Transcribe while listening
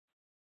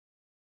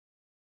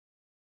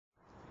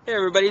Hey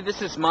everybody,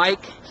 this is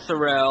Mike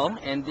Sorrell,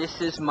 and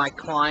this is my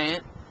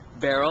client,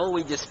 Beryl.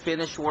 We just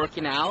finished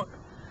working out,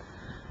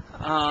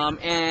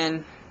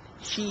 and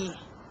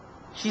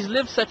she's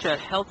lived such a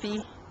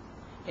healthy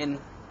and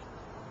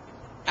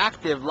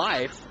active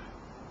life,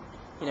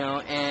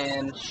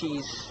 and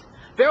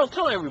Beryl,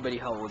 tell everybody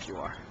how old you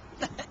are.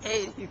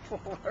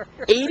 84.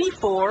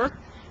 84,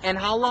 and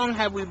how long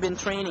have we been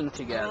training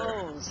together?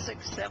 Oh,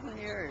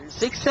 6-7 years.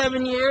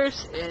 6-7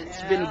 years. It's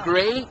Yeah. been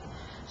great.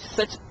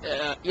 Such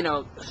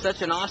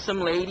such an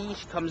awesome lady.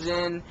 She comes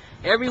in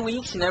every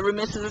week. She never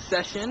misses a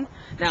session.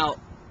 Now,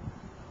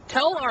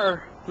 tell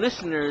our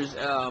listeners,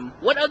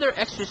 what other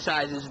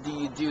exercises do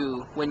you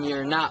do when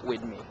you're not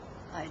with me?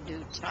 I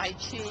do Tai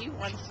Chi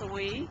once a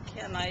week,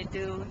 and I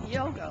do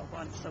yoga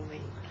once a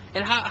week.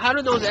 And how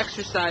do those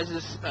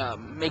exercises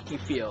make you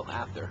feel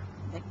after?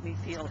 Make me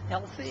feel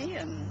healthy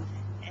and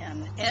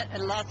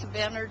lots of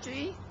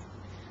energy.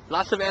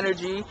 Lots of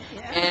energy.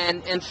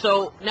 Yeah. And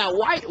so now,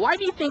 why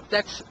do you think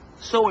that's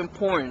so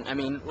important? I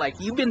mean, like,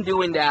 you've been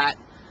doing that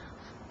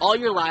all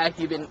your life.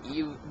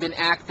 You've been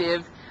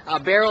active.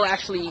 Beryl,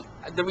 actually,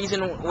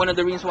 one of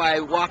the reasons why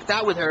I walked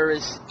out with her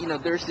is,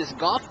 there's this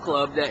golf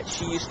club that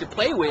she used to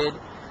play with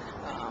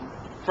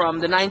from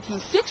the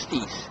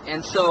 1960s,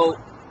 and so,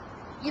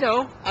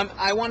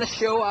 I want to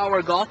show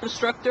our golf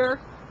instructor,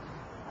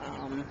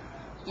 and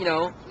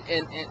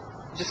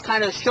just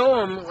kind of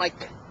show him,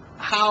 like,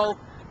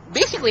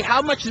 basically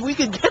how much we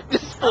could get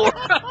this for.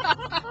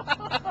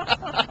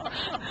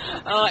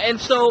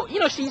 And so,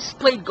 she's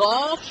played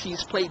golf,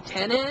 she's played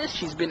tennis,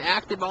 she's been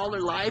active all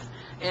her life.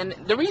 And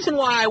the reason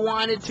why I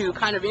wanted to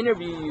kind of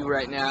interview you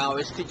right now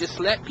is to just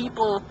let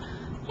people,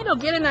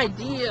 get an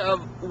idea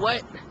of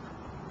what,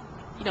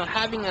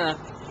 having a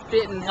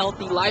fit and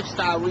healthy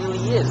lifestyle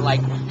really is.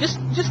 Like, just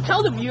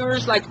tell the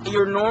viewers, like,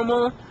 your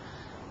normal,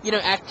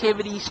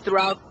 activities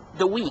throughout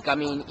the week. I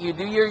mean, you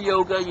do your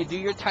yoga, you do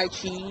your Tai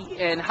Chi,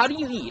 and how do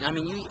you eat? I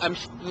mean, you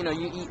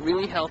eat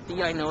really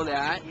healthy. I know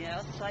that.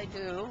 Yes, I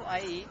do. I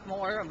eat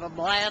more of a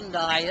bland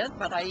diet,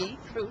 but I eat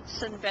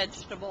fruits and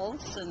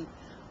vegetables, and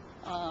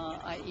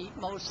I eat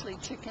mostly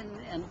chicken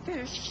and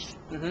fish.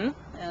 Mm-hmm.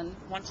 And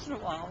once in a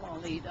while,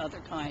 I'll eat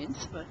other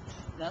kinds, but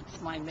that's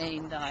my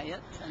main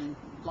diet, and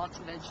lots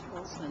of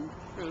vegetables and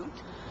fruit.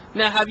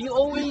 Now, have you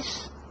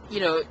always,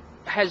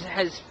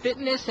 has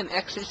fitness and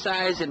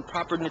exercise and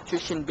proper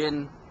nutrition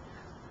been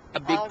a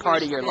big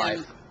part of your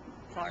life?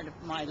 Part of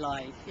my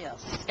life,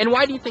 yes. And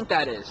why do you think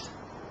that is?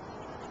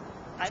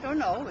 I don't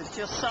know. It's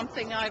just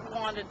something I've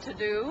wanted to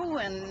do,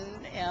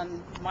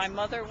 and my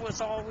mother was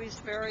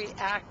always very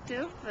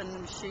active,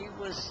 and she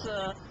was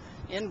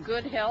in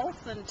good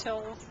health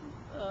until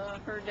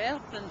her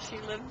death, and she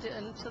lived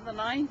into the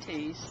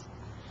 90s.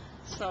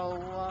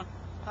 So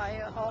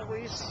I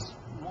always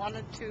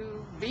wanted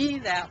to be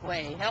that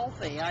way,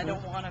 healthy. I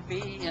don't want to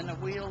be in a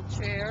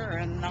wheelchair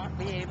and not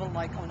be able,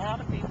 like a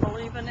lot of people,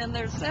 even in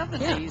their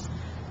 70s,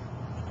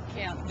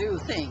 can't do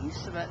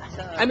things. But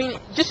I mean,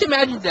 just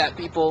imagine that,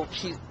 people.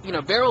 She's,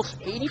 Beryl's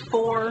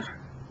 84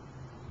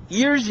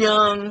 years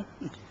young.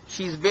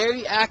 She's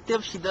very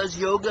active. She does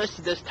yoga.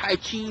 She does Tai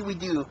Chi. We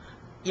do,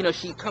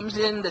 she comes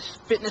in the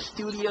fitness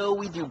studio.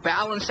 We do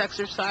balance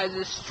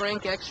exercises,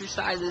 strength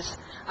exercises.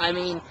 I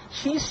mean,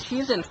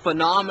 she's in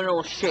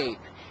phenomenal shape.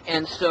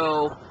 And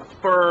so,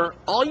 for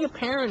all you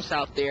parents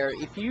out there,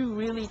 if you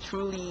really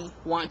truly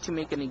want to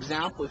make an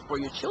example for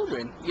your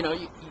children,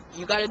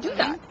 you got to do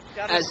that.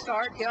 Got to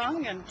start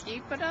young and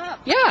keep it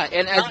up. Yeah,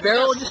 and as Not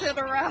Beryl just sit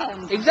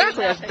around.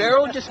 exactly, as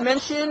Beryl just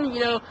mentioned,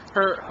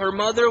 her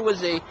mother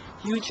was a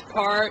huge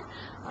part.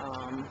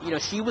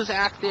 She was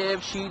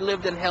active. She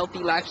lived a healthy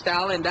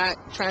lifestyle, and that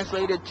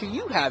translated to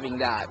you having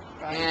that.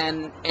 Right.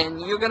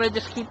 And you're gonna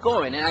just keep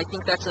going. And I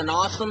think that's an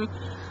awesome,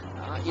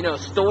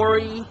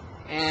 story.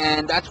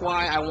 And that's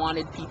why I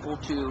wanted people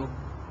to,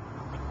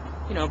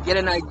 get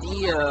an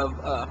idea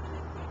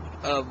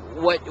of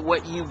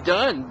what you've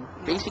done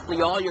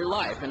basically all your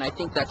life. And I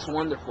think that's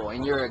wonderful.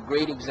 And you're a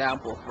great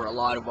example for a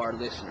lot of our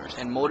listeners.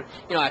 And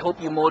I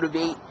hope you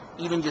motivate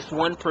even just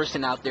one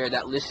person out there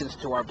that listens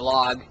to our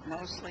blog.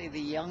 Mostly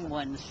the young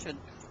ones should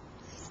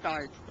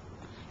start.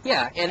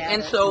 Yeah.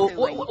 And so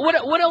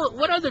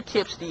what other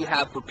tips do you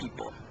have for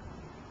people?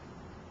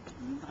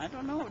 I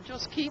don't know,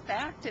 just keep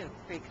active,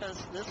 because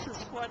this is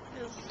what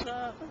is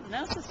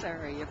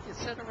necessary. If you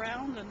sit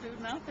around and do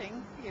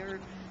nothing,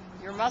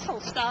 your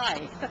muscles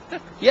die.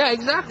 Yeah,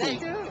 exactly.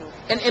 They do.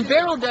 And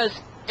Beryl does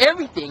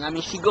everything. I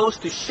mean, she goes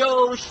to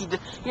shows.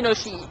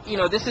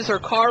 This is her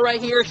car right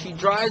here. She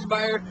drives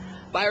by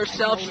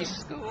herself.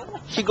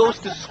 She goes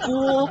to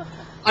school.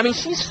 I mean,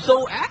 she's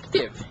so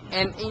active,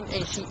 and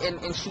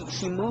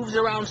she moves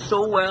around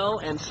so well,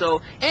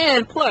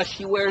 and plus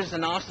she wears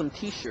an awesome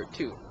T-shirt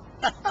too.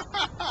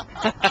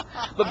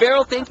 But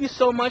Beryl, thank you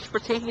so much for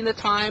taking the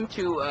time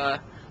to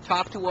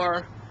talk to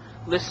our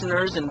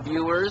listeners and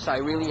viewers. I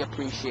really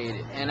appreciate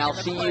it, and I'll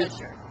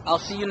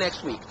see you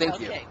next week. Thank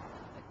you.